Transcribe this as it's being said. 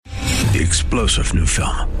The explosive new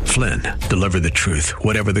film, Flynn, deliver the truth,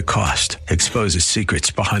 whatever the cost, exposes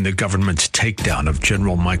secrets behind the government's takedown of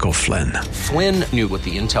General Michael Flynn. Flynn knew what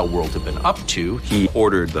the intel world had been up to. He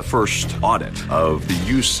ordered the first audit of the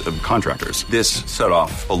use of contractors. This set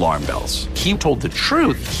off alarm bells. He told the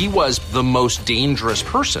truth. He was the most dangerous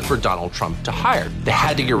person for Donald Trump to hire. They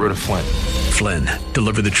had to get rid of Flynn. Flynn,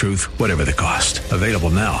 deliver the truth, whatever the cost. Available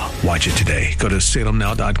now. Watch it today. Go to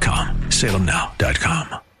salemnow.com.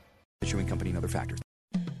 salemnow.com. Issuing company and other factors.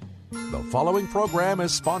 The following program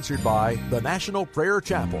is sponsored by the National Prayer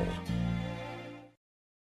Chapel.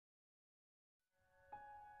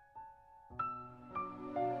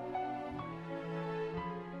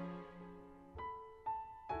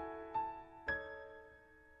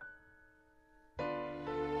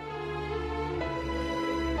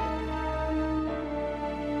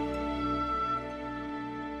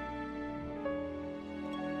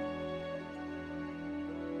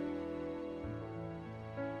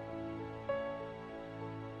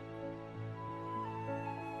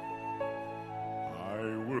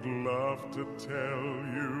 To tell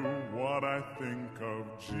you what I think of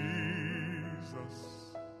Jesus,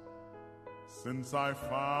 since I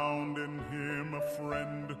found in him a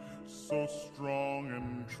friend so strong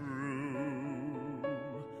and true.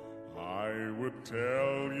 I would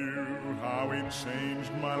tell you how he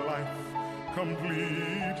changed my life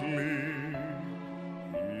completely.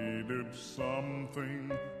 He did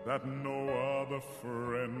something that no other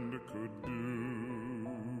friend could do.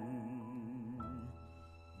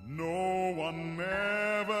 No one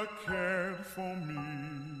ever cared for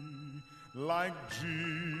me like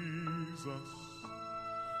Jesus.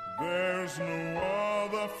 There's no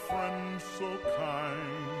other friend so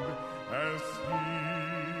kind as he.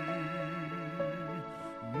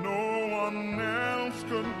 No one else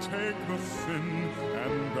could take the sin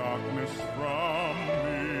and darkness from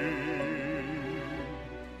me.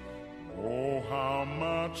 Oh, how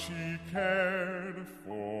much he cared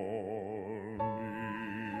for me.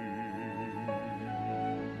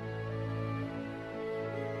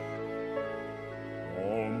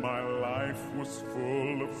 All my life was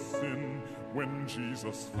full of sin when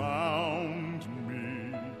Jesus found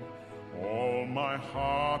me. All my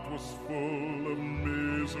heart was full of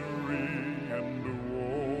misery and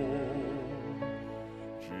woe.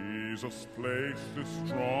 Jesus placed his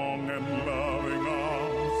strong and loving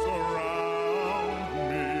arms around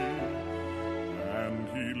me, and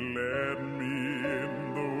he led me in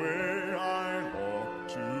the way I ought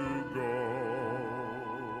to go.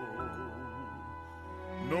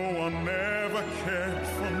 No one ever cared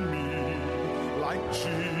for me like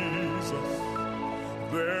Jesus.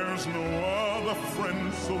 There's no other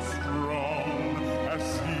friend so strong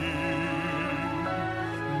as he.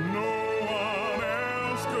 No one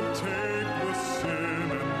else could take the sin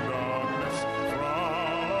and darkness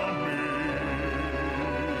from me.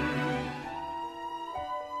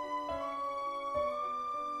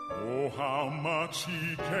 Oh, how much he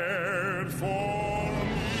cared for me.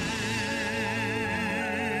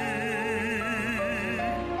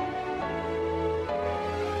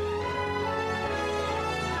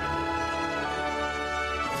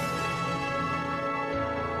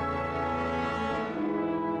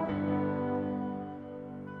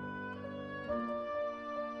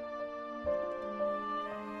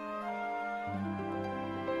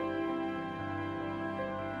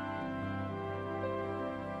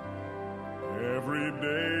 Every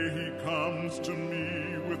day he comes to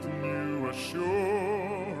me with new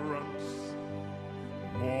assurance.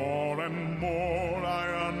 More and more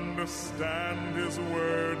I understand his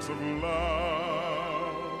words of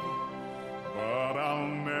love. But I'll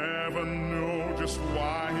never know just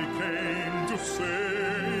why he came to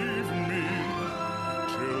save me,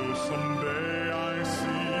 till someday I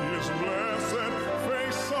see his blessed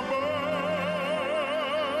face above.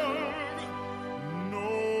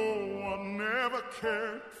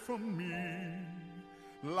 Cared for me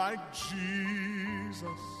like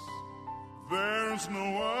Jesus. There's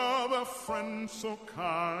no other friend so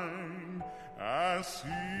kind as he.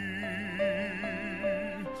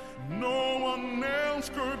 No one else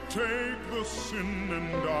could take the sin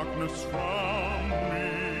and darkness from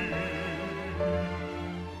me.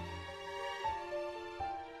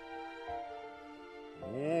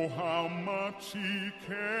 Oh, how much he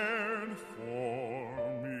cared for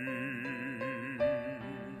me.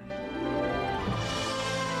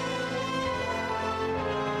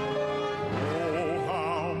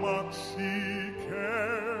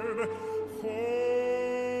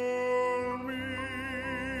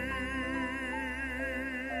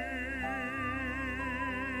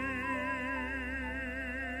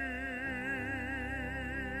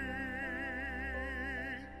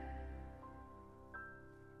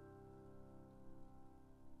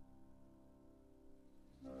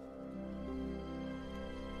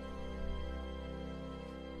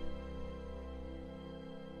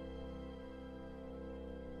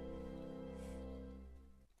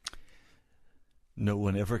 no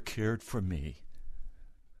one ever cared for me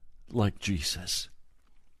like Jesus.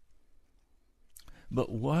 But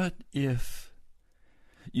what if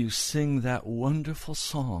you sing that wonderful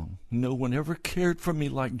song, no one ever cared for me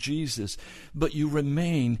like Jesus, but you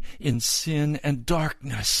remain in sin and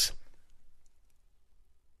darkness?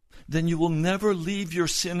 Then you will never leave your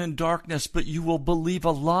sin and darkness, but you will believe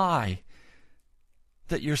a lie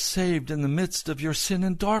that you're saved in the midst of your sin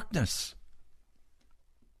and darkness.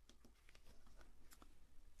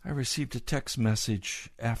 I received a text message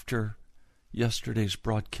after yesterday's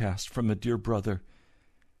broadcast from a dear brother.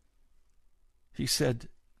 He said,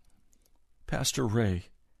 Pastor Ray,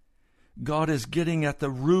 God is getting at the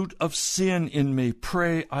root of sin in me.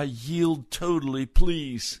 Pray I yield totally,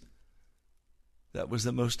 please. That was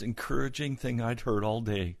the most encouraging thing I'd heard all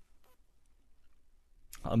day.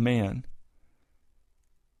 A man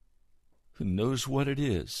who knows what it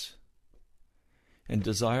is and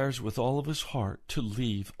desires with all of his heart to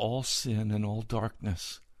leave all sin and all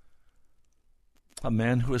darkness. A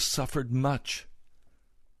man who has suffered much,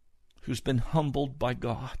 who's been humbled by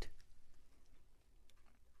God.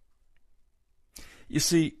 You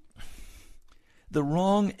see, the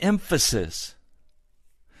wrong emphasis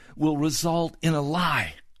will result in a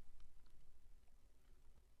lie.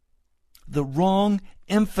 The wrong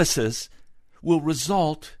emphasis will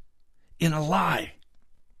result in a lie.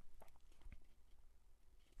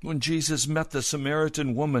 When Jesus met the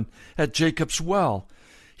Samaritan woman at Jacob's well,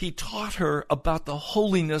 he taught her about the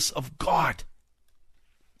holiness of God.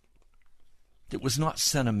 It was not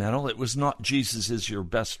sentimental. It was not Jesus is your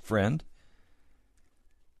best friend.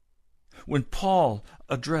 When Paul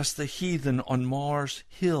addressed the heathen on Mars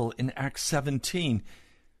Hill in Acts 17,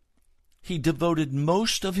 he devoted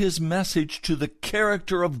most of his message to the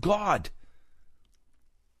character of God.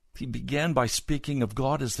 He began by speaking of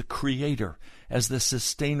God as the Creator, as the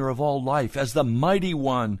sustainer of all life, as the mighty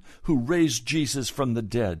one who raised Jesus from the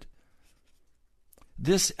dead.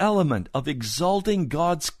 This element of exalting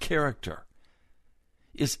God's character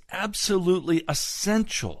is absolutely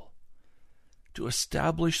essential to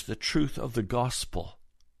establish the truth of the gospel.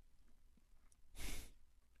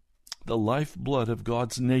 The lifeblood of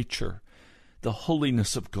God's nature, the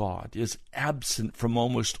holiness of God, is absent from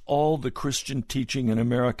almost all the Christian teaching in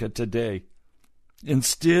America today.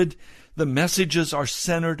 Instead, the messages are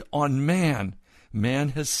centered on man. Man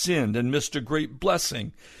has sinned and missed a great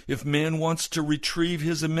blessing. If man wants to retrieve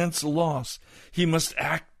his immense loss, he must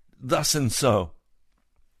act thus and so.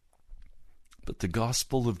 But the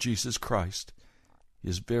gospel of Jesus Christ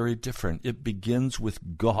is very different. It begins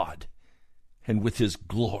with God and with His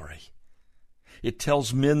glory. It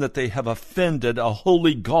tells men that they have offended a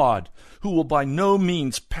holy God who will by no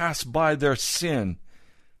means pass by their sin.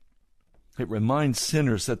 It reminds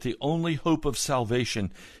sinners that the only hope of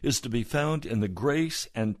salvation is to be found in the grace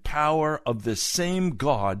and power of this same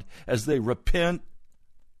God as they repent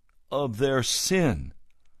of their sin.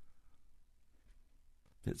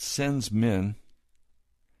 It sends men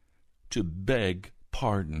to beg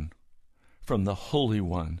pardon from the Holy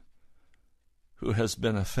One who has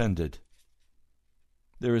been offended.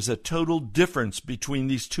 There is a total difference between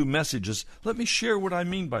these two messages. Let me share what I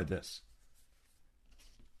mean by this.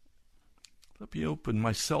 Let me open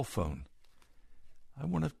my cell phone. I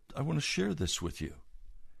want to share this with you.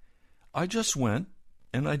 I just went,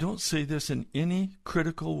 and I don't say this in any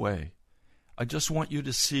critical way. I just want you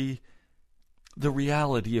to see the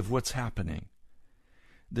reality of what's happening.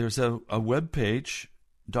 There's a web page,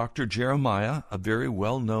 Dr. Jeremiah, a very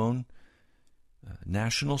well-known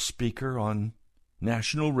national speaker on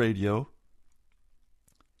national radio,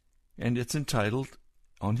 and it's entitled,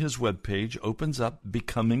 on his webpage, opens up,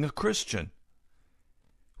 Becoming a Christian.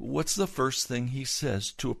 What's the first thing he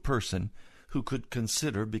says to a person who could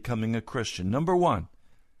consider becoming a Christian? Number one,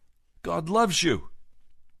 God loves you.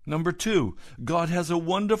 Number two, God has a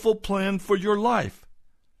wonderful plan for your life.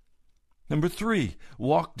 Number three,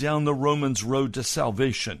 walk down the Romans road to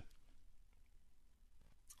salvation.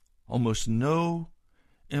 Almost no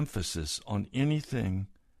emphasis on anything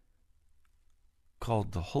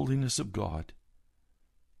called the holiness of God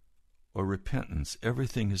or repentance.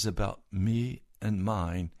 Everything is about me and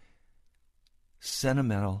mine,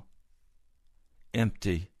 sentimental,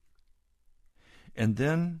 empty. And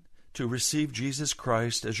then to receive Jesus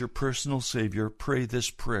Christ as your personal Savior, pray this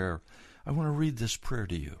prayer. I want to read this prayer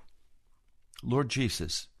to you. Lord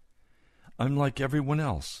Jesus, I'm like everyone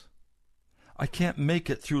else. I can't make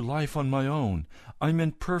it through life on my own. I'm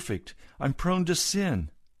imperfect. I'm prone to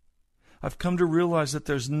sin. I've come to realize that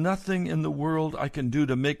there's nothing in the world I can do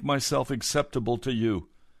to make myself acceptable to you.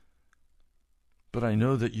 But I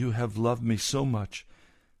know that you have loved me so much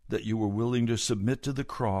that you were willing to submit to the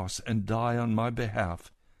cross and die on my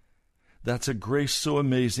behalf. That's a grace so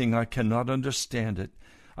amazing I cannot understand it.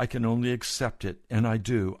 I can only accept it, and I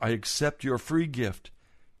do. I accept your free gift.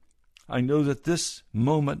 I know that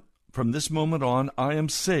from this moment on, I am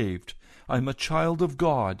saved. I am a child of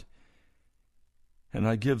God. And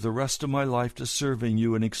I give the rest of my life to serving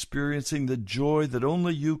you and experiencing the joy that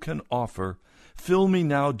only you can offer. Fill me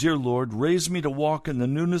now, dear Lord. Raise me to walk in the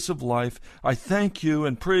newness of life. I thank you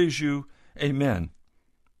and praise you. Amen.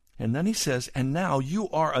 And then he says, and now you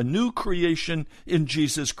are a new creation in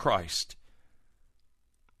Jesus Christ.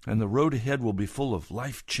 And the road ahead will be full of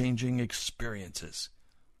life-changing experiences.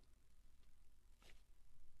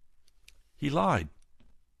 He lied.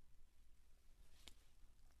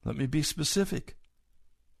 Let me be specific.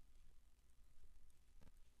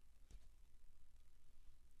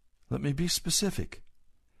 Let me be specific.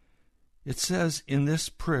 It says in this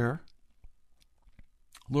prayer,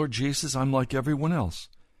 Lord Jesus, I'm like everyone else.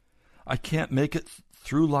 I can't make it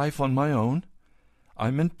through life on my own.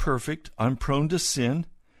 I'm imperfect. I'm prone to sin.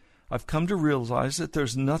 I've come to realize that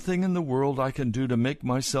there's nothing in the world I can do to make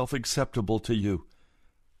myself acceptable to you.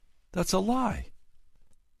 That's a lie.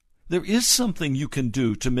 There is something you can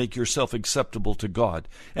do to make yourself acceptable to God,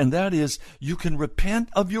 and that is you can repent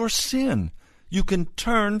of your sin. You can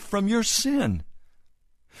turn from your sin.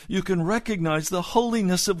 You can recognize the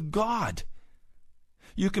holiness of God.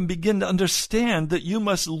 You can begin to understand that you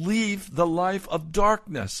must leave the life of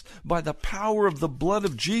darkness by the power of the blood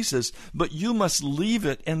of Jesus, but you must leave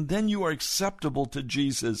it, and then you are acceptable to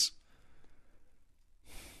Jesus.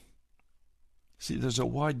 See, there's a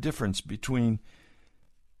wide difference between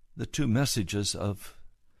the two messages of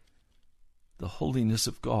the holiness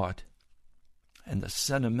of God and the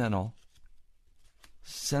sentimental,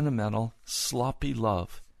 sloppy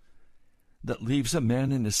love that leaves a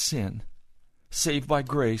man in his sin, saved by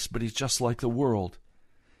grace, but he's just like the world.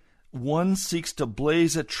 One seeks to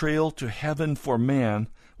blaze a trail to heaven for man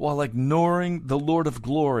while ignoring the Lord of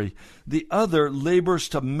glory. The other labors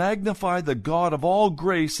to magnify the God of all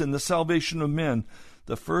grace in the salvation of men.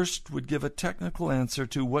 The first would give a technical answer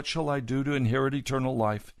to what shall I do to inherit eternal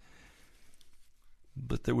life?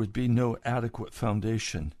 But there would be no adequate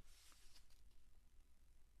foundation.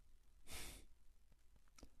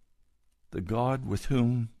 The God with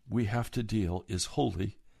whom we have to deal is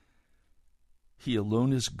holy. He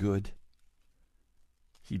alone is good.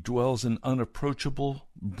 He dwells in unapproachable,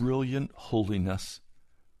 brilliant holiness.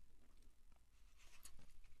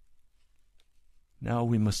 Now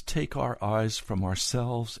we must take our eyes from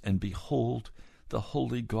ourselves and behold the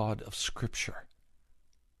holy God of Scripture.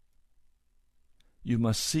 You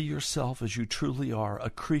must see yourself as you truly are, a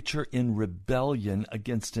creature in rebellion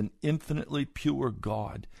against an infinitely pure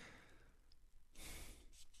God.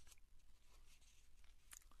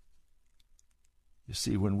 You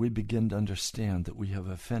see, when we begin to understand that we have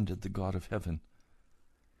offended the God of heaven,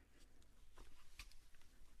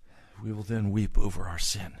 we will then weep over our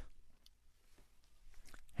sin,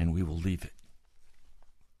 and we will leave it.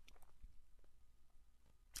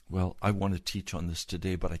 Well, I want to teach on this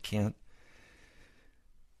today, but I can't.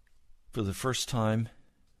 For the first time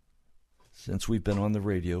since we've been on the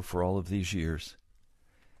radio for all of these years,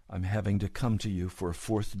 I'm having to come to you for a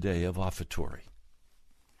fourth day of offertory.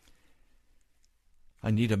 I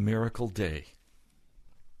need a miracle day.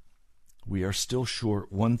 We are still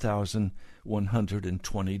short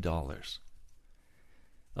 $1,120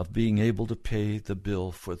 of being able to pay the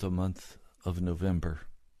bill for the month of November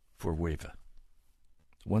for WAVA.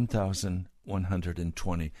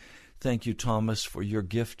 $1,120. Thank you, Thomas, for your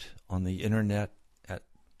gift on the internet at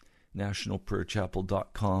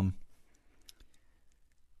nationalprayerchapel.com.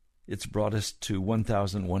 It's brought us to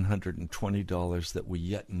 $1,120 that we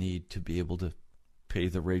yet need to be able to pay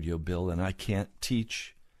the radio bill, and I can't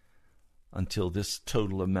teach until this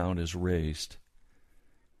total amount is raised.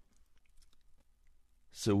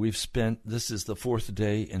 So this is the fourth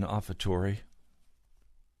day in offertory.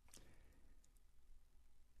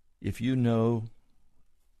 If you know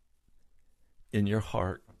in your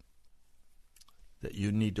heart that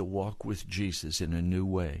you need to walk with Jesus in a new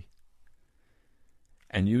way,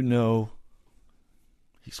 and you know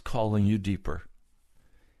He's calling you deeper,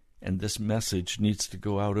 and this message needs to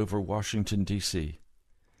go out over Washington, D.C.,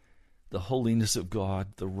 the holiness of God,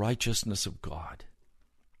 the righteousness of God,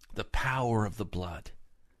 the power of the blood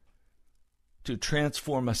to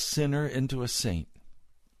transform a sinner into a saint.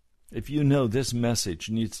 If you know this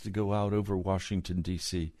message needs to go out over Washington,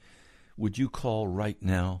 D.C., would you call right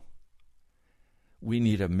now? We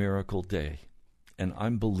need a miracle day, and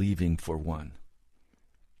I'm believing for one.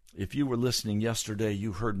 If you were listening yesterday,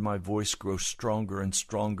 you heard my voice grow stronger and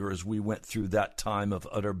stronger as we went through that time of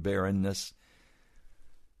utter barrenness.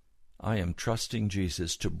 I am trusting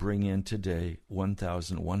Jesus to bring in today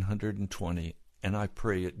 1,120, and I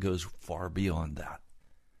pray it goes far beyond that.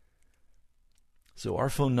 So our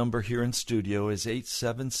phone number here in studio is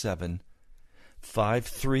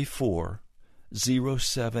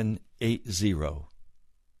 877-534-0780.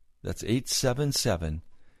 That's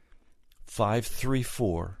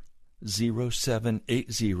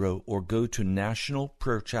 877-534-0780, or go to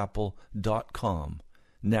nationalprayerchapel.com,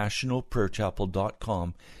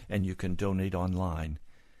 nationalprayerchapel.com, and you can donate online.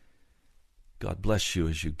 God bless you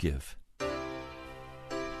as you give.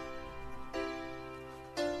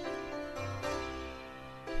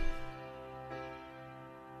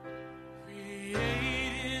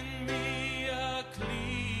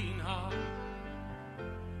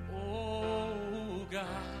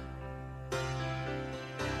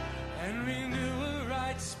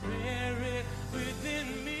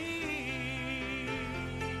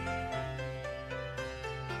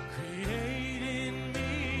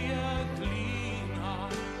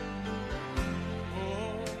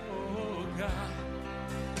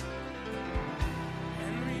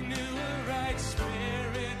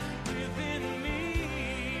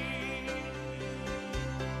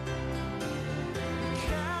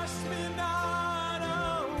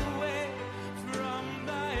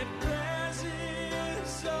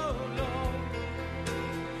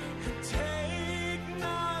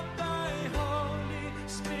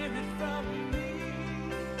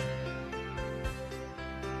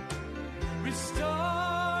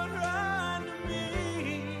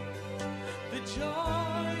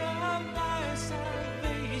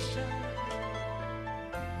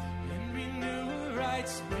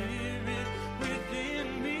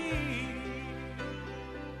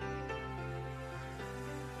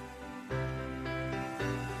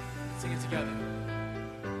 Sing it together.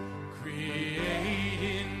 Create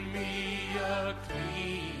in me a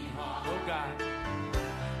clean heart, oh God.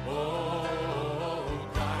 Oh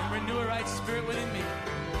God, and renew a right spirit within me.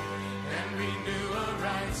 And renew a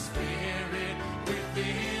right spirit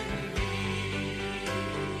within me.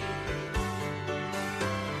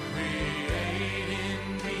 Create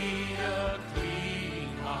in me a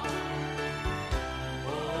clean heart,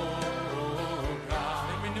 oh God,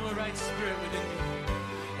 and renew a right spirit within me.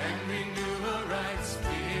 And renew a right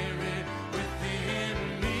spirit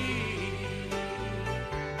within me.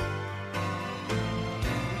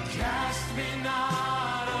 Cast me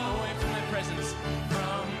not away from thy presence,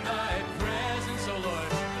 from thy presence, O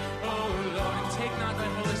Lord. O Lord, and take not thy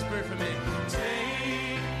Holy Spirit from me.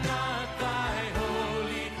 Take not thy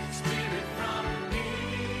Holy Spirit from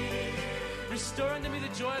me. Restore unto me the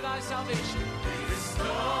joy of thy salvation.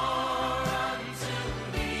 Restore unto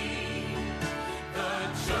me the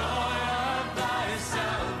joy of thy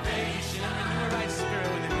salvation. And renew a right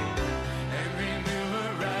spirit within me. And renew a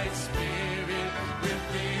right spirit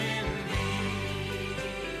within me.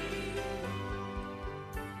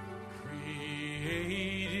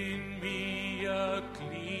 Create in me a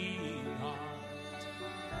clean heart,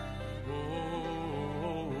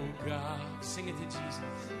 oh God. Sing it to Jesus.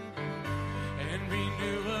 And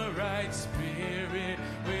renew a right spirit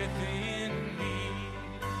within me.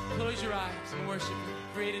 Close your eyes and worship Him.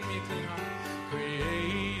 Create in me a clean heart.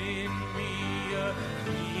 Create in me a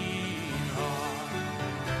clean heart,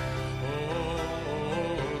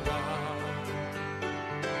 oh God.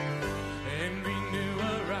 And renew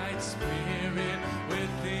a right spirit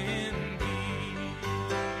within me.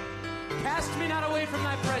 Cast me not away from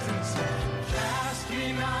thy presence. Cast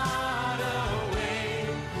me not away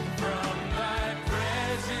from thy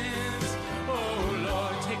presence, oh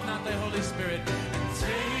Lord. Take not thy Holy Spirit. And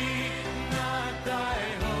take not thy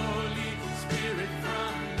Holy Spirit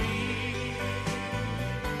from me.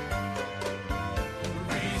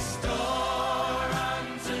 Restore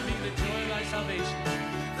unto me the joy of thy salvation,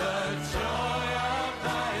 the joy of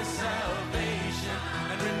thy salvation.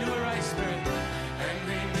 And renew a right spirit. And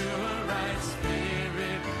renew a right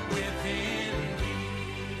spirit within me.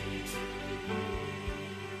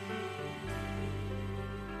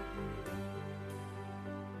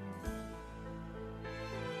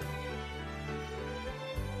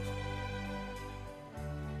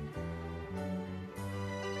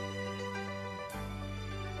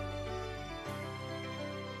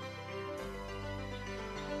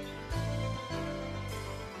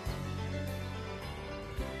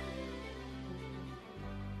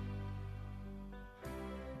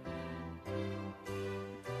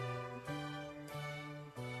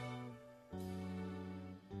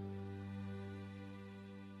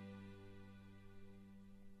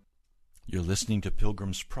 You're listening to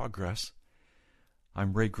Pilgrim's Progress.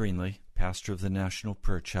 I'm Ray Greenley, pastor of the National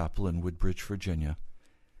Prayer Chapel in Woodbridge, Virginia.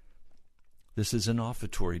 This is an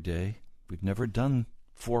offertory day. We've never done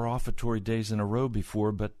 4 offertory days in a row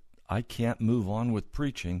before, but I can't move on with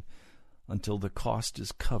preaching until the cost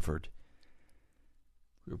is covered.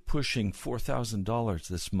 We're pushing $4,000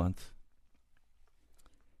 this month.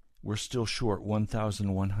 We're still short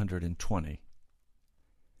 $1,120.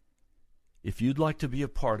 If you'd like to be a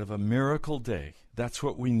part of a miracle day, that's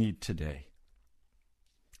what we need today.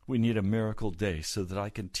 We need a miracle day so that I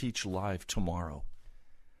can teach live tomorrow.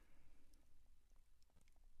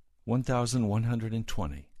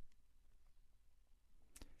 $1,120.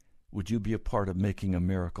 Would you be a part of making a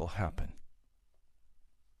miracle happen?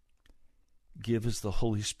 Give as the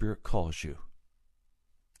Holy Spirit calls you.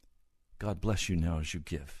 God bless you now as you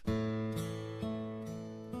give.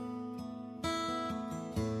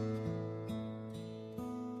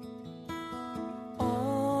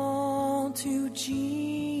 To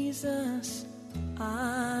Jesus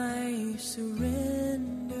I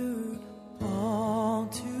surrender, all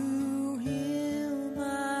to Him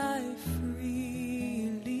I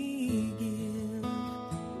freely give.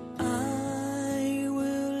 I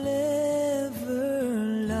will ever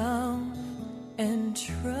love and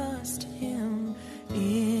trust Him,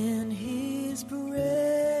 in His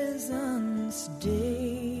presence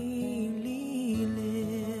daily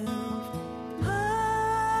live.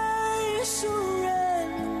 I surrender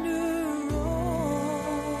all.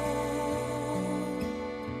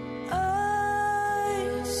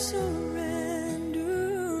 I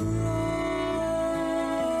surrender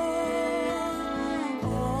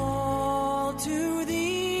all to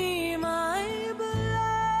Thee, my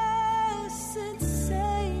blessed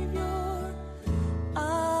Savior.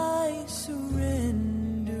 I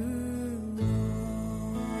surrender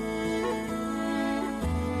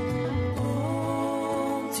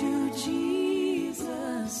all to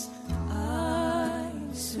Jesus. I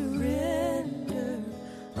surrender,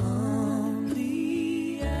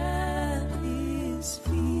 humbly at His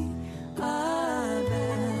feet I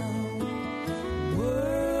bow.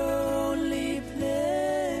 Worldly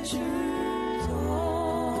pleasures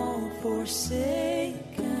all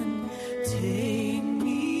forsaken, take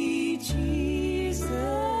me,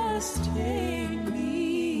 Jesus, take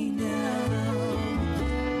me now.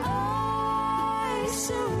 I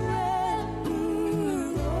surrender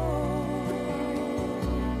all.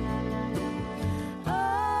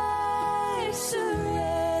 I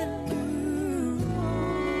surrender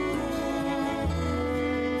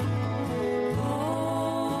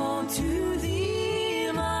all to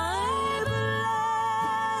Thee, my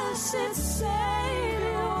blessed Savior.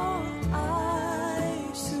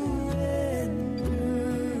 I surrender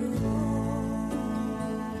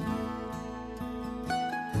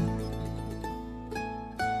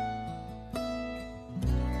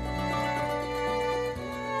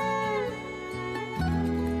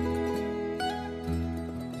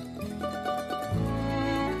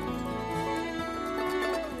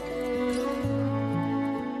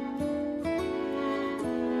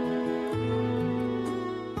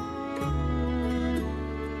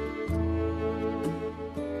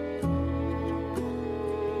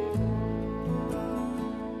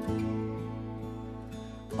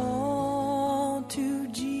all to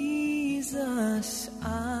Jesus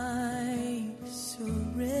I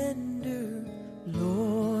surrender.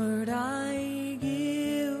 Lord, I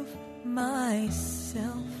give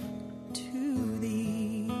myself to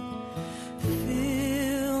Thee.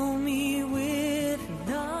 Fill me with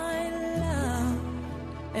Thy love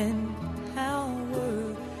and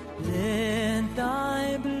power. Let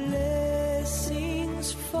Thy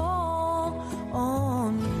blessings fall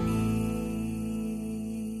on me.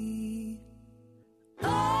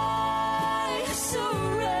 I surrender.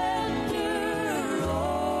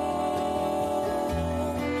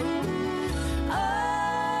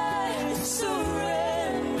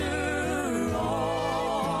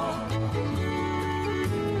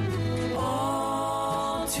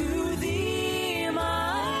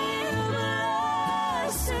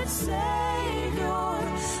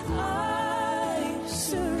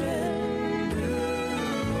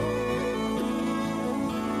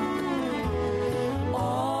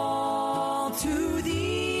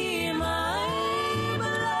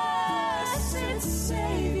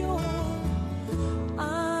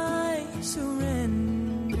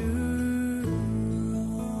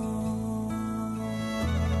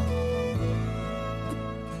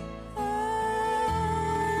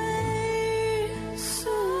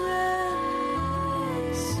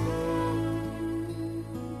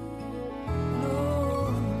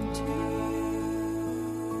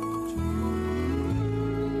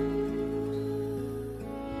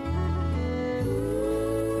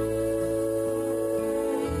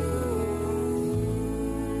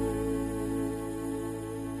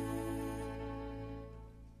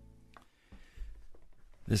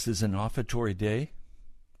 This is an offertory day.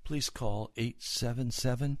 Please call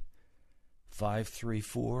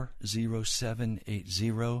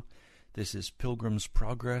 877-534-0780. This is Pilgrim's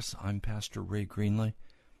Progress. I'm Pastor Ray Greenley.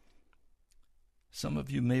 Some of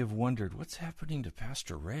you may have wondered, what's happening to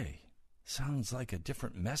Pastor Ray? Sounds like a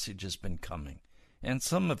different message has been coming. And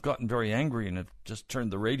some have gotten very angry and have just turned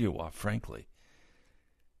the radio off, frankly.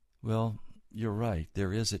 Well, you're right.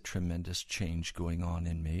 There is a tremendous change going on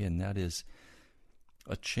in me, and that is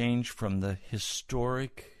a change from the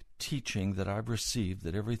historic teaching that I've received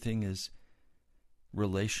that everything is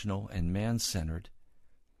relational and man-centered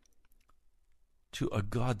to a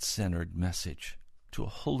God-centered message, to a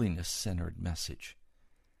holiness-centered message.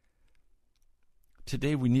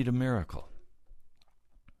 Today we need a miracle.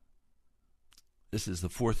 This is the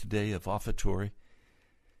 4th day of offertory.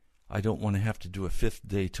 I don't want to have to do a 5th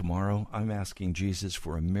day tomorrow. I'm asking Jesus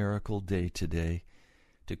for a miracle day today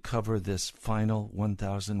to cover this final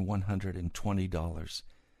 $1,120.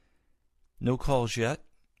 No calls yet.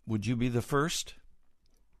 Would you be the first?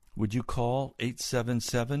 Would you call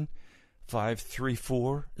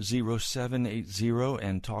 877-534-0780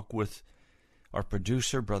 and talk with our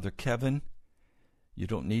producer, Brother Kevin? You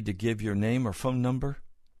don't need to give your name or phone number.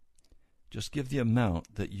 Just give the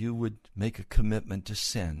amount that you would make a commitment to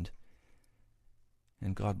send.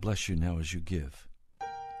 And God bless you now as you give.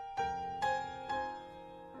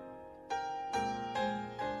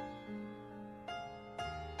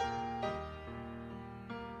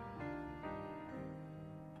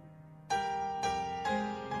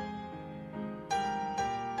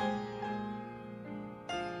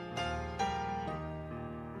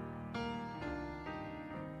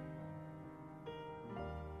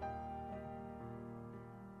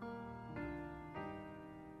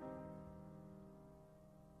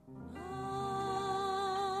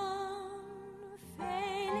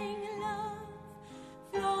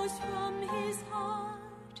 From his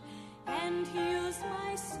heart and heals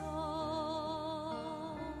my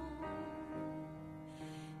soul.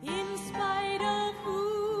 In spite of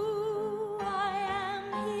who I am,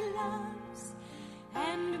 he loves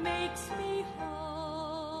and makes me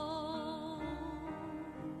whole.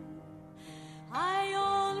 I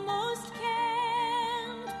almost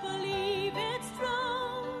can't believe it's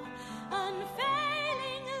true,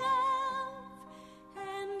 unfailing love,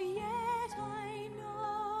 and yet I know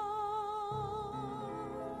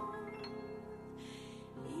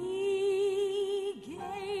he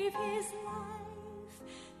gave his life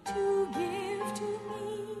to give to me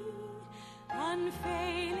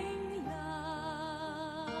unfailing love.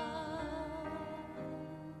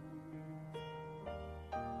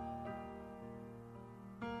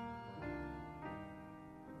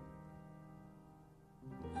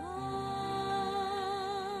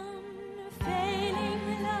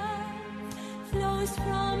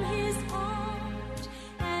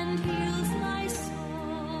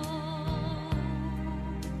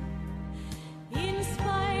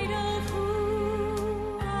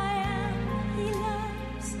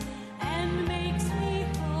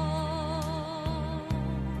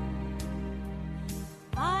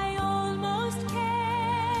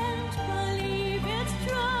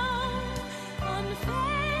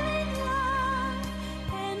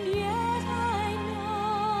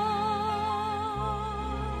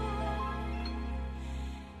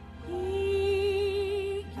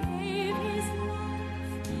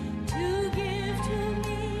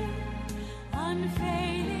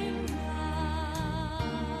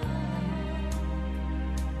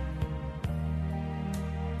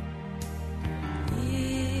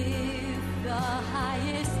 If the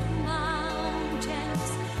highest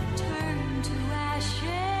mountains turn to ashes,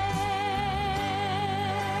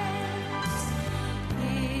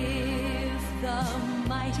 if the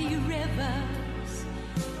mighty rivers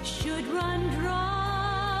should run dry,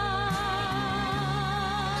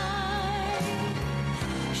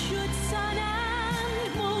 should sun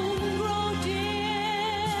and moon grow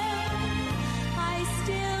dim, I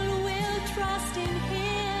still will trust in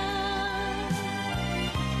him.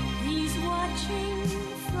 He's watching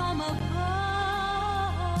from above.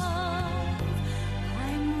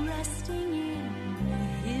 I'm resting in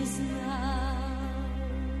his love.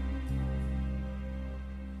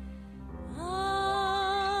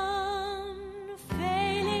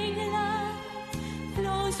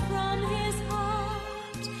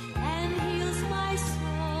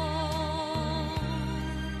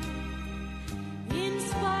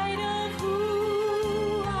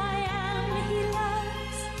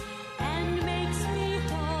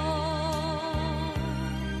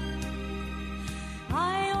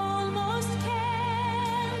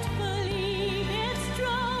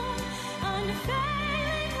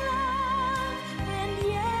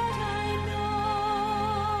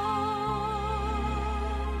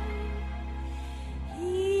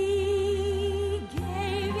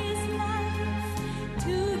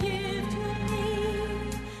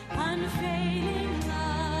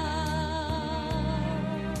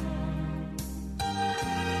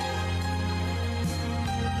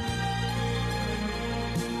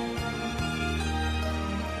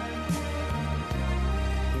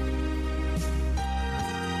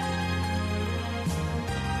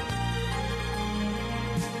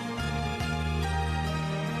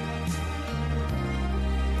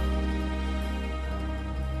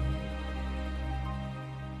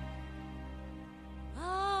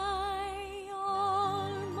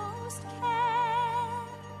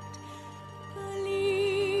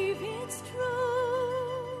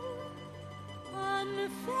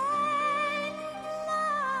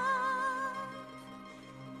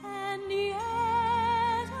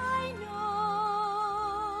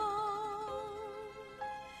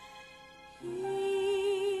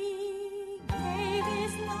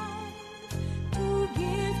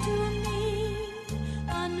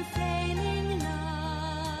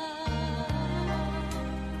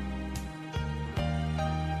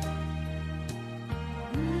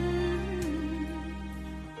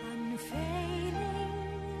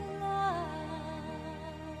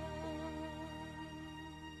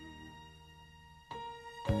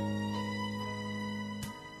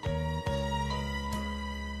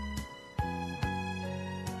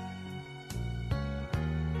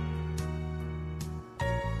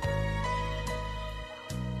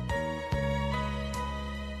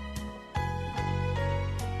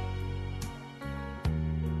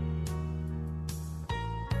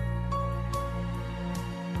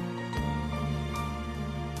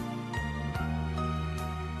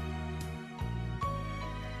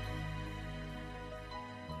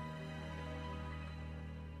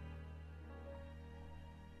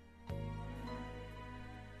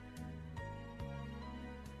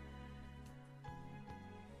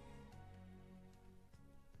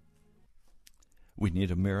 We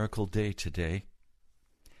need a miracle day today,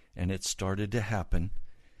 and it started to happen.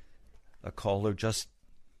 A caller just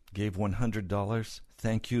gave $100.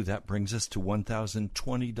 Thank you. That brings us to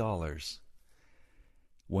 $1,020.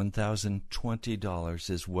 $1,020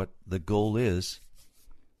 is what the goal is.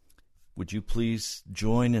 Would you please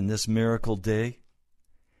join in this miracle day?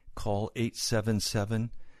 Call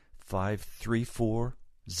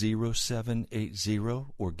 877-534-0780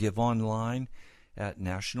 or give online at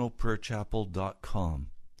nationalprayerchapel.com.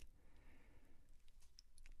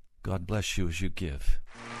 God bless you as you give.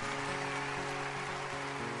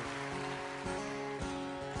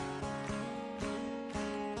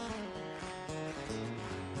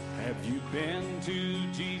 Have you been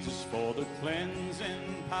to Jesus for the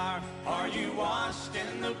cleansing power? Are you washed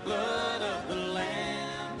in the blood of the Lamb?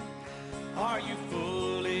 Are you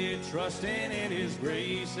fully trusting in His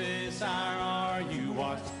graces? Or are you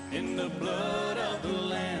washed in the blood of the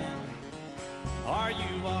Lamb? Are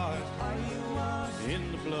you washed?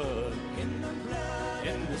 In the blood?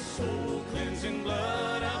 In the soul cleansing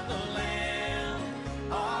blood of the Lamb?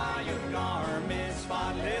 Are your garments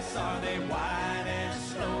spotless? Are they white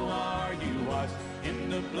as snow? Are you washed in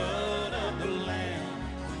the blood of the Lamb?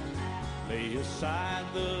 Lay aside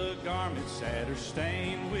the garments that are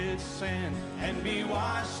stained with sin and be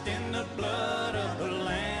washed in the blood of the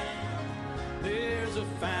Lamb. There's a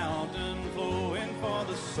fountain flowing for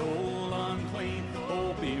the soul unclean.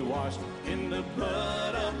 Oh, be washed in the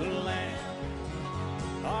blood of the Lamb.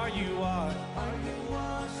 Are you washed?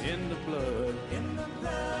 In the blood? In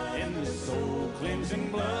the soul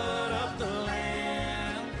cleansing blood of the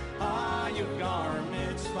Lamb. Are your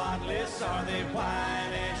garments spotless? Are they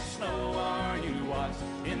white as snow? Are you washed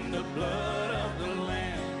in the blood of the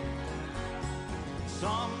Lamb?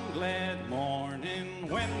 Some glad morning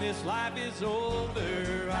when this life is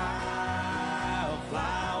over, I'll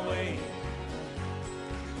fly away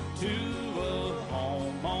to a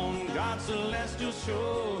home on God's celestial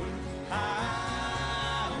shore.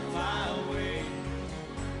 I'll fly away.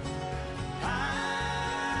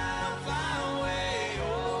 I'll fly away,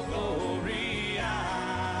 oh glory,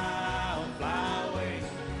 I'll fly away.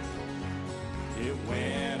 Yeah,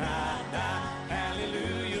 when I die,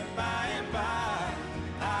 hallelujah, by and by,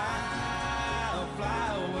 I'll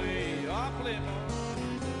fly away. I'll play it.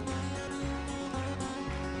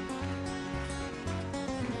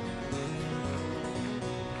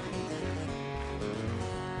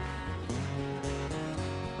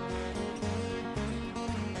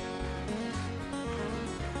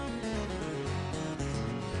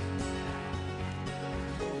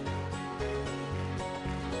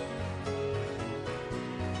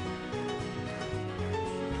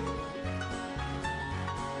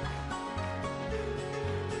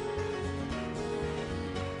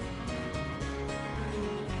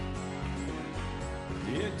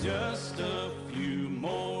 Just a few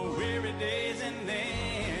more weary days and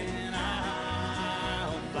then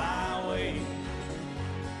I'll fly away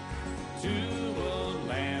to a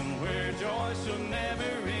land where joy shall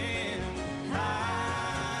never end.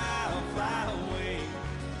 I'll fly away.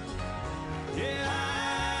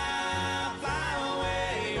 Yeah, I'll fly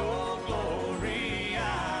away, oh glory,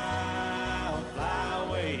 I'll fly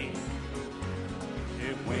away.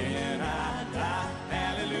 Yeah, when I die,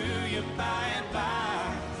 hallelujah, by and by,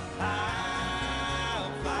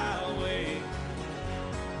 I'll fly away.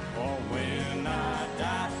 Or when I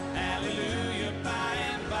die, hallelujah, by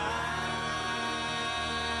and by,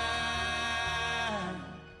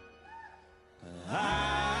 I'll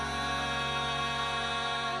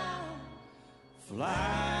fly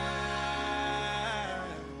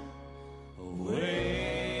away.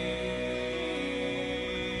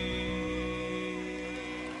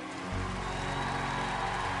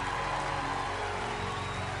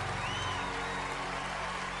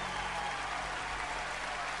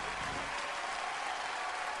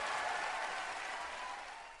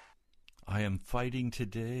 I am fighting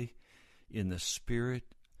today in the Spirit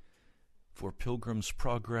for Pilgrim's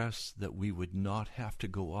Progress that we would not have to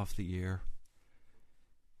go off the air,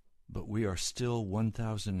 but we are still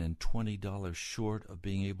 $1,020 short of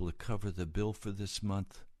being able to cover the bill for this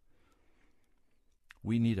month.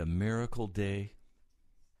 We need a miracle day.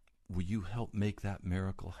 Will you help make that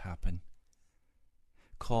miracle happen?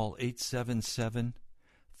 Call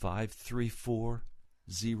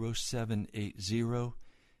 877-534-0780.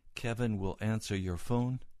 Kevin will answer your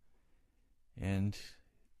phone and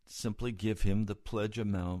simply give him the pledge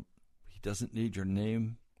amount. He doesn't need your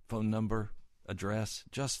name, phone number, address,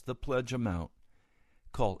 just the pledge amount.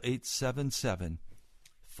 Call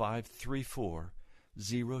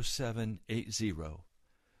 877-534-0780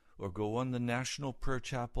 or go on the National Prayer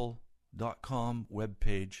Chapel www.ccc.com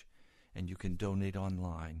webpage, and you can donate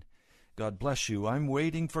online. God bless you. I'm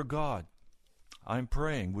waiting for God. I'm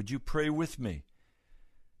praying. Would you pray with me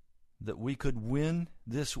that we could win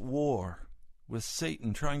this war with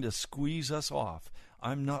Satan trying to squeeze us off?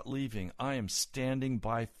 I'm not leaving. I am standing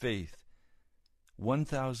by faith.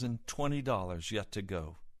 $1,020 yet to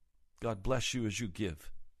go. God bless you as you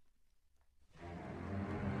give.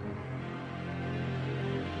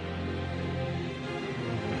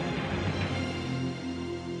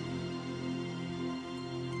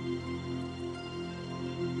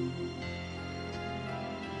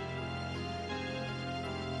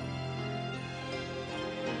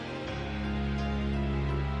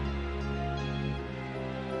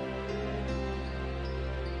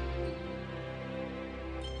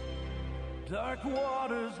 Dark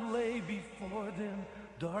waters lay before them,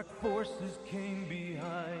 dark forces came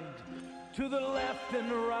behind. To the left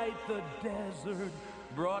and right the desert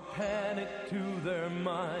brought panic to their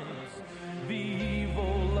minds. The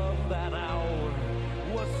evil of that hour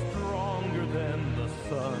was stronger than the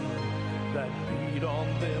sun that beat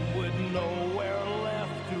on them with nowhere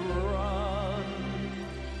left to run.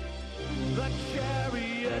 The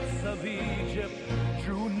chariots of Egypt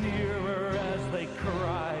drew nearer as they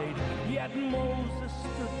cried, yet Moses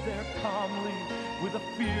stood there calmly with a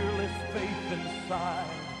fearless faith inside.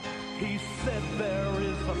 He said there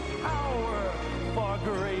is a power far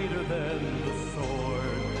greater than the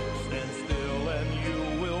sword. Stand still and you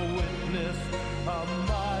will witness a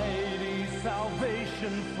mighty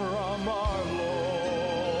salvation from our Lord.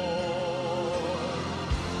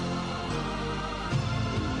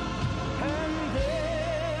 And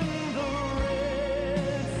then the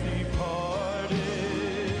Red Sea parted,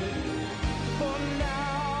 for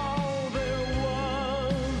now there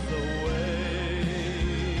was a way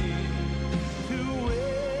to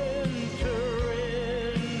enter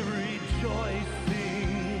in rejoicing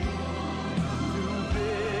to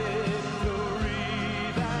victory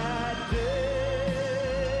that day.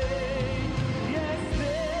 Yes,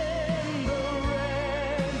 then the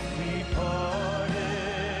Red Sea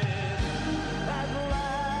parted. At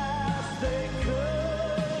last they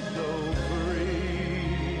could go free,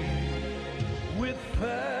 with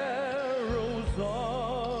Pharaoh's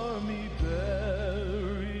army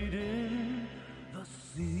buried in the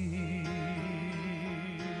sea.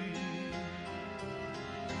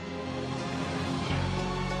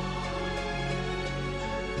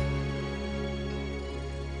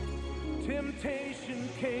 Temptation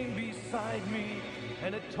came beside me,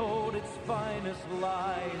 and it told its finest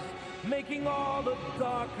lies, making all the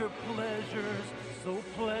darker pleasures so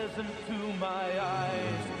pleasant to my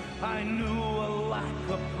eyes. I knew a lack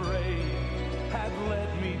of praying had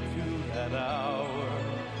led me to that hour,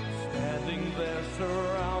 standing there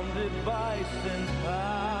surrounded by sin's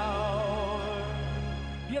power.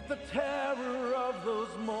 Yet the terror of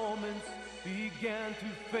those moments began to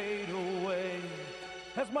fade away,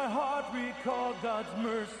 as my heart recalled God's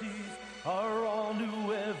mercies are all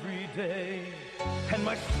new every day. And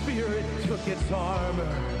my spirit took its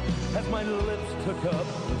armor as my lips took up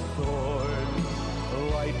the sword. The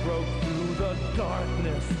light broke through the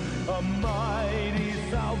darkness, a mighty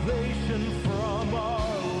salvation from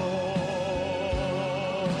our Lord.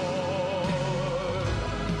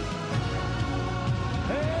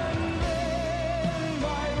 And then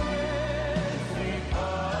my Red Sea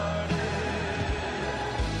parted,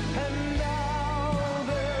 and now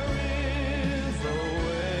there is a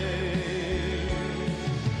way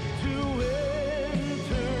to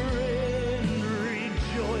enter in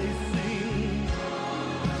rejoicing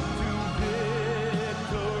to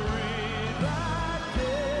victory that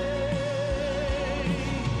day.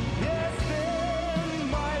 Yes, then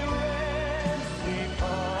my Red Sea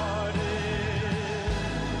parted.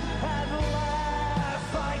 At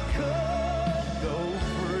last I could go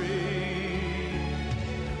free,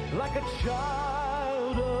 like a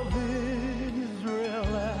child of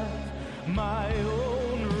Israel at my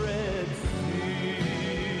own Red Sea.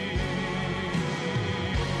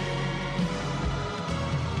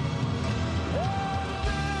 And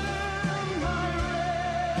then my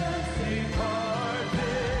Red Sea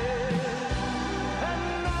parted, and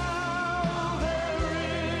now there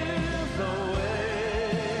is a way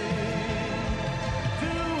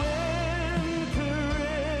to enter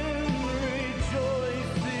in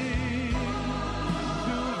rejoicing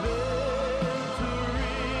to victory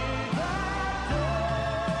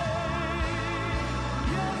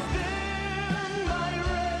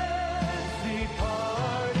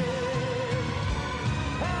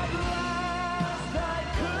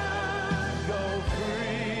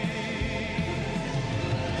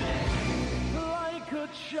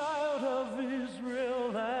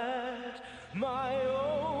my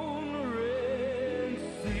own Red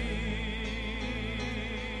Sea.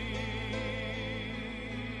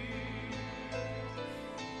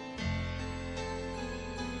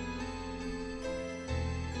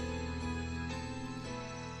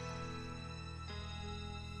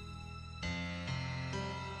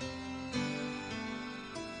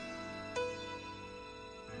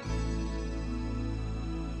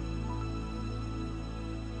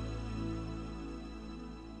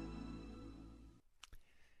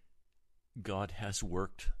 God has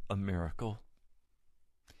worked a miracle.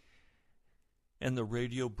 And the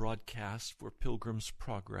radio broadcast for Pilgrim's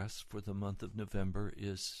Progress for the month of November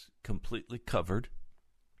is completely covered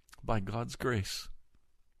by God's grace,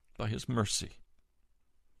 by His mercy.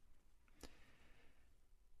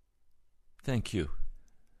 Thank you.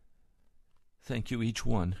 Thank you, each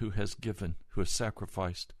one who has given, who has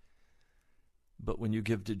sacrificed. But when you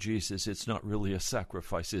give to Jesus, it's not really a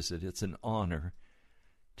sacrifice, is it? It's an honor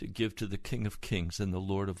to give to the King of Kings and the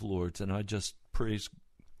Lord of Lords. And I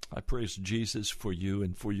praise Jesus for you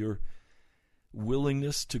and for your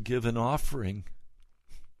willingness to give an offering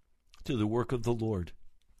to the work of the Lord.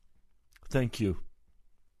 Thank you.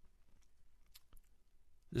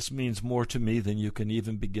 This means more to me than you can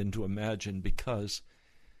even begin to imagine, because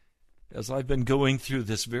as I've been going through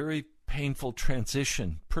this very painful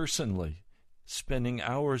transition personally, spending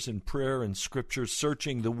hours in prayer and Scripture,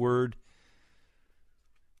 searching the Word,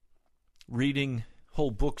 reading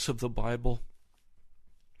whole books of the Bible,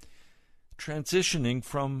 transitioning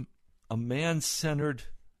from a man-centered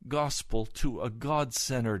gospel to a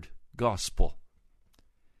God-centered gospel.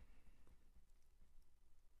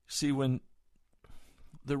 See, when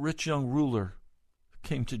the rich young ruler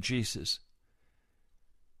came to Jesus,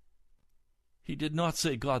 he did not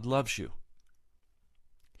say, God loves you.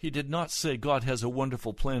 He did not say, God has a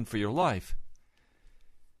wonderful plan for your life.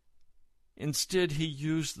 Instead, he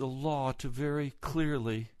used the law to very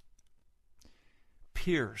clearly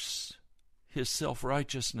pierce his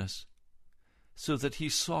self-righteousness so that he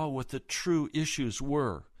saw what the true issues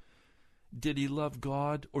were. Did he love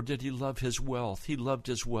God or did he love his wealth? He loved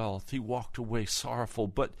his wealth. He walked away sorrowful.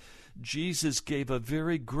 But Jesus gave a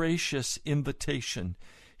very gracious invitation.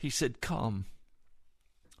 He said, come,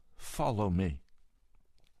 follow me.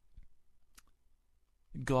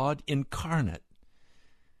 God incarnate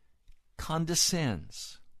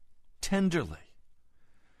condescends tenderly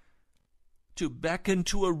to beckon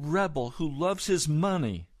to a rebel who loves his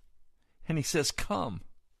money, and he says, come.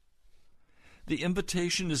 The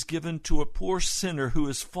invitation is given to a poor sinner who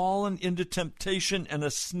has fallen into temptation and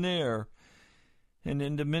a snare and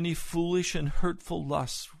into many foolish and hurtful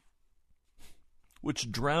lusts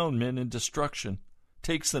which drown men in destruction,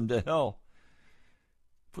 takes them to hell.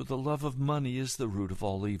 For the love of money is the root of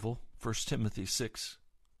all evil. 1 Timothy 6,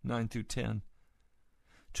 9 through 10.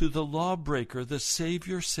 To the lawbreaker, the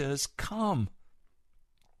Savior says, come,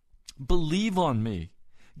 believe on me.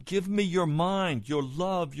 Give me your mind, your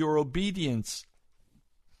love, your obedience.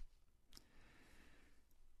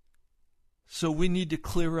 So we need to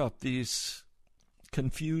clear up these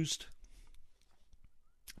confused,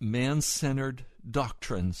 man-centered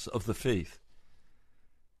doctrines of the faith.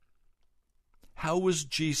 How was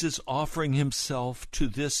Jesus offering himself to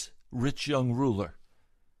this rich young ruler?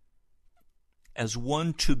 As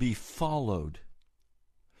one to be followed.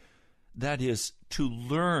 That is, to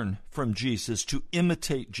learn from Jesus, to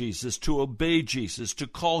imitate Jesus, to obey Jesus, to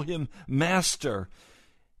call him master,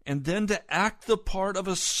 and then to act the part of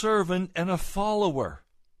a servant and a follower.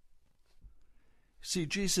 See,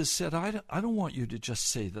 Jesus said, I don't want you to just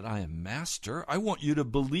say that I am master. I want you to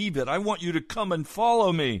believe it. I want you to come and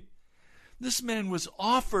follow me. This man was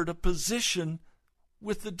offered a position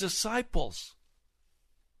with the disciples.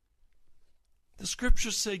 The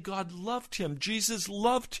Scriptures say God loved him. Jesus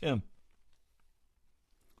loved him.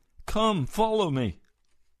 Come, follow me.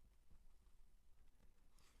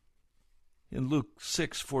 In Luke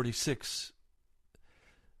 6:46,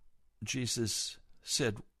 Jesus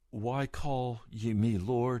said, why call ye me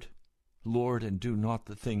Lord, Lord, and do not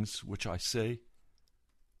the things which I say?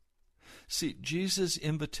 See, Jesus'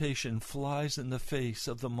 invitation flies in the face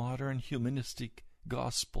of the modern humanistic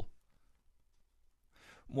gospel.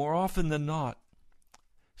 More often than not,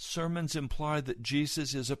 sermons imply that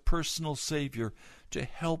Jesus is a personal Savior to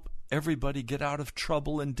help everybody get out of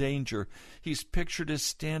trouble and danger. He's pictured as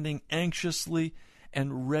standing anxiously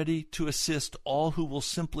and ready to assist all who will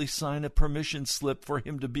simply sign a permission slip for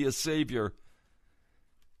him to be a Savior.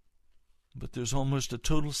 But there's almost a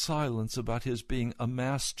total silence about his being a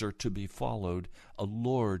master to be followed, a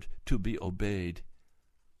Lord to be obeyed.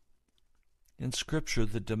 In Scripture,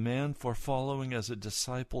 the demand for following as a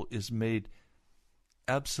disciple is made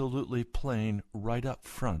absolutely plain right up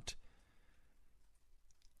front.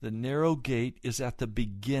 The narrow gate is at the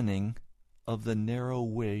beginning of the narrow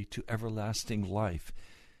way to everlasting life.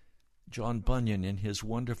 John Bunyan, in his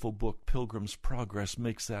wonderful book, Pilgrim's Progress,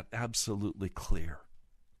 makes that absolutely clear.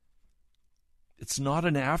 It's not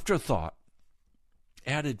an afterthought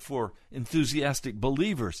added for enthusiastic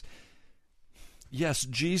believers. Yes,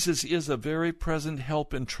 Jesus is a very present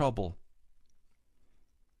help in trouble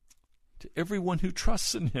to everyone who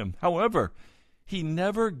trusts in him. However, he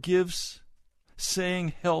never gives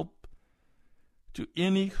saying help to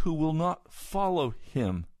any who will not follow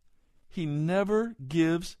him. He never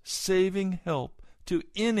gives saving help to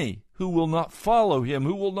any who will not follow him,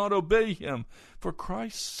 who will not obey him. For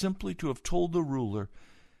Christ simply to have told the ruler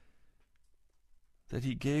that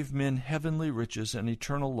he gave men heavenly riches and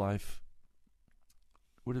eternal life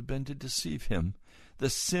would have been to deceive him. The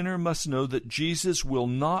sinner must know that Jesus will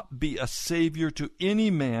not be a Savior to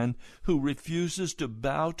any man who refuses to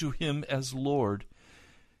bow to him as Lord.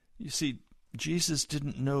 You see, Jesus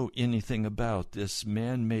didn't know anything about this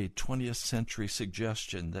man-made 20th century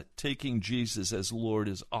suggestion that taking Jesus as Lord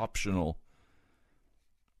is optional.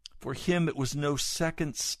 For him, it was no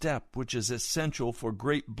second step, which is essential for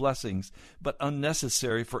great blessings, but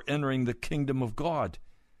unnecessary for entering the kingdom of God.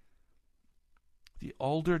 The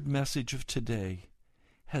altered message of today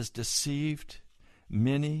has deceived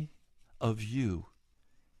many of you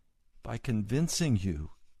by convincing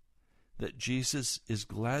you that Jesus is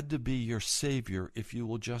glad to be your Savior if you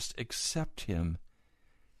will just accept him,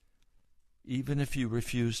 even if you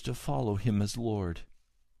refuse to follow him as Lord.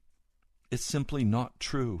 It's simply not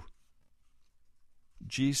true.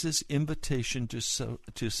 Jesus' invitation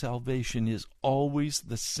to salvation is always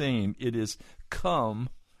the same. It is, come,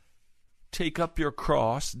 take up your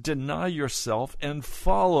cross, deny yourself, and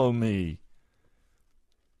follow me.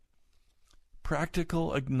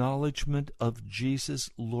 Practical acknowledgement of Jesus'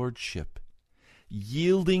 lordship,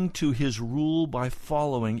 yielding to his rule by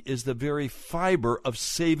following, is the very fiber of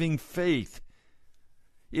saving faith.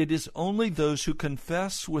 It is only those who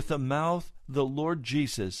confess with the mouth the Lord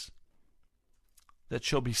Jesus that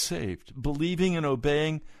shall be saved. Believing and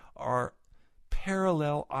obeying are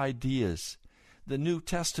parallel ideas. The New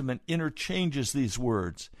Testament interchanges these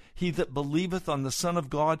words. He that believeth on the Son of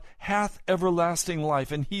God hath everlasting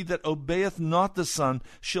life, and he that obeyeth not the Son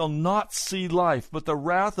shall not see life, but the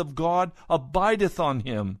wrath of God abideth on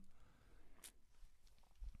him.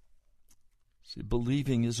 See,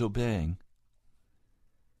 believing is obeying.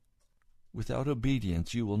 Without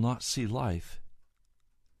obedience, you will not see life.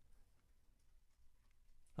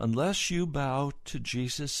 Unless you bow to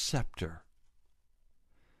Jesus' scepter,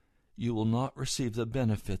 you will not receive the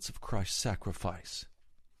benefits of Christ's sacrifice.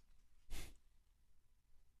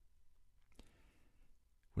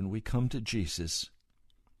 When we come to Jesus,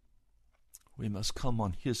 we must come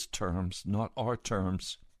on his terms, not our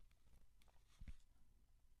terms.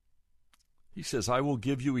 He says, I will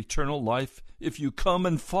give you eternal life if you come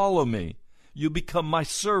and follow me. You become my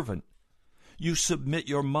servant. You submit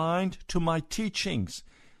your mind to my teachings.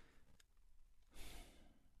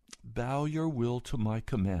 Bow your will to my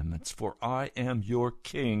commandments, for I am your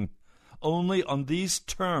king. Only on these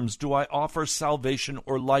terms do I offer salvation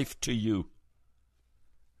or life to you.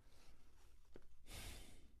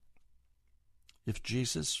 If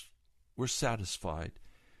Jesus were satisfied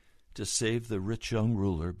to save the rich young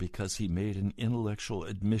ruler because he made an intellectual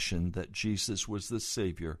admission that Jesus was the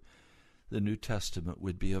Savior, the New Testament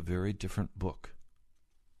would be a very different book.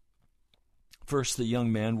 First, the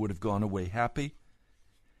young man would have gone away happy.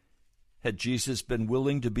 Had Jesus been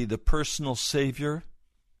willing to be the personal Savior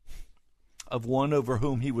of one over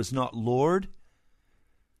whom he was not Lord,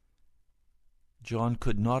 John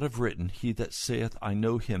could not have written, He that saith, I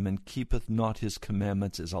know him, and keepeth not his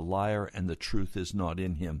commandments is a liar, and the truth is not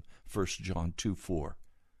in him. 1 John 2:4.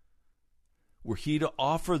 Were he to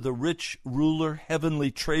offer the rich ruler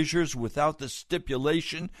heavenly treasures without the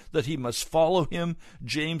stipulation that he must follow him,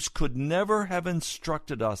 James could never have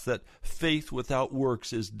instructed us that faith without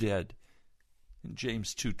works is dead. In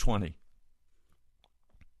James 2:20.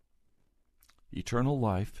 Eternal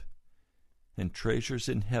life and treasures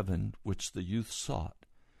in heaven which the youth sought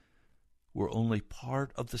were only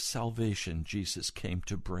part of the salvation Jesus came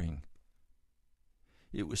to bring.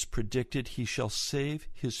 It was predicted he shall save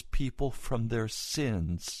his people from their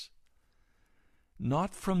sins,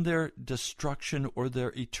 not from their destruction or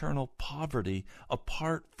their eternal poverty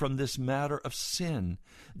apart from this matter of sin.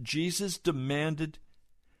 Jesus demanded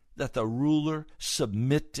that the ruler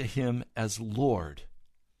submit to him as Lord.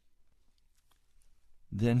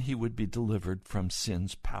 then he would be delivered from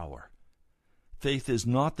sin's power. Faith is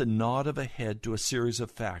not the nod of a head to a series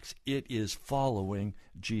of facts. It is following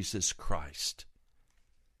Jesus Christ.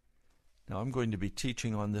 Now, I'm going to be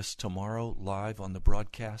teaching on this tomorrow live on the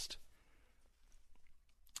broadcast.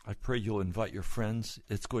 I pray you'll invite your friends.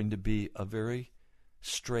 It's going to be a very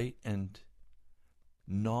straight and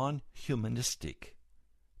non-humanistic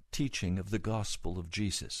teaching of the gospel of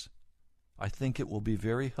Jesus. I think it will be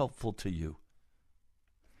very helpful to you.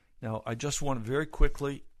 Now, I just want to very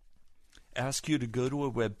quickly ask you to go to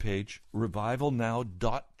a webpage,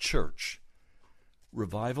 revivalnow.church.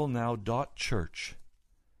 Revivalnow.church.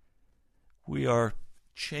 We are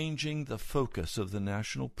changing the focus of the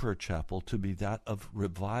National Prayer Chapel to be that of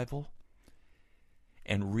revival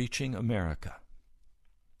and reaching America.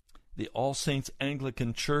 The All Saints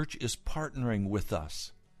Anglican Church is partnering with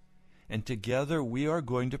us, and together we are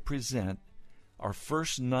going to present our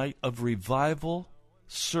first night of revival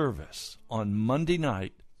service on Monday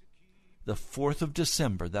night, the 4th of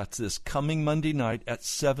December. That's this coming Monday night at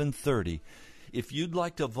 7:30. If you'd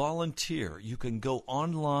like to volunteer, you can go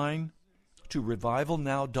online to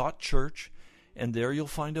revivalnow.church, and there you'll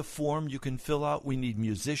find a form you can fill out. We need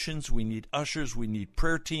musicians, we need ushers, we need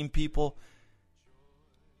prayer team people.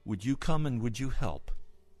 Would you come and would you help?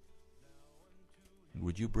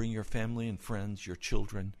 Would you bring your family and friends, your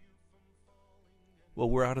children? Well,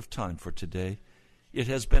 we're out of time for today. It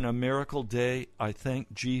has been a miracle day. I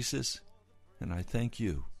thank Jesus, and I thank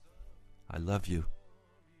you. I love you.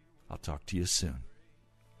 I'll talk to you soon.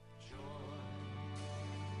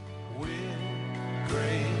 With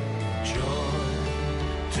great joy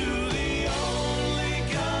to the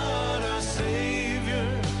only God, our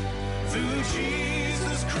Savior, through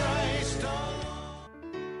Jesus Christ our Lord.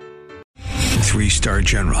 3-star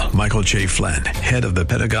General Michael J. Flynn, head of the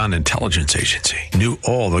Pentagon Intelligence Agency, knew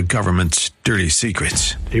all the government's dirty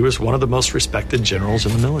secrets. He was one of the most respected generals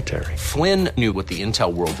in the military. Flynn knew what the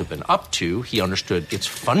intel world had been up to. He understood its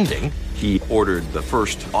funding. He ordered the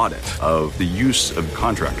first audit of the use of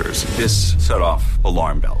contractors. This set off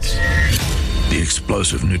alarm bells. The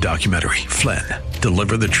explosive new documentary, Flynn,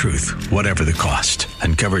 Deliver the Truth, Whatever the Cost,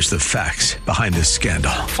 uncovers the facts behind this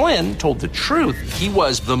scandal. Flynn told the truth. He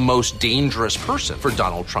was the most dangerous person for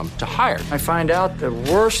Donald Trump to hire. I find out the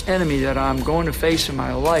worst enemy that I'm going to face in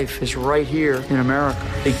my life is right here in America.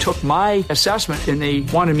 They took my assessment and they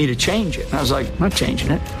wanted me to change it. And I was like, I'm not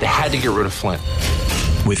changing it. They had to get rid of Flynn.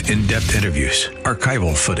 With in-depth interviews,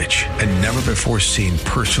 archival footage, and never-before-seen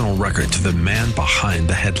personal records of the man behind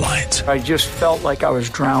the headlines. I just felt like I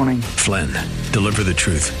was drowning. Flynn, Deliver the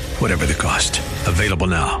Truth, Whatever the Cost. Available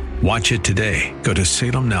now. Watch it today. Go to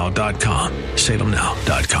salemnow.com.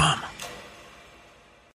 salemnow.com.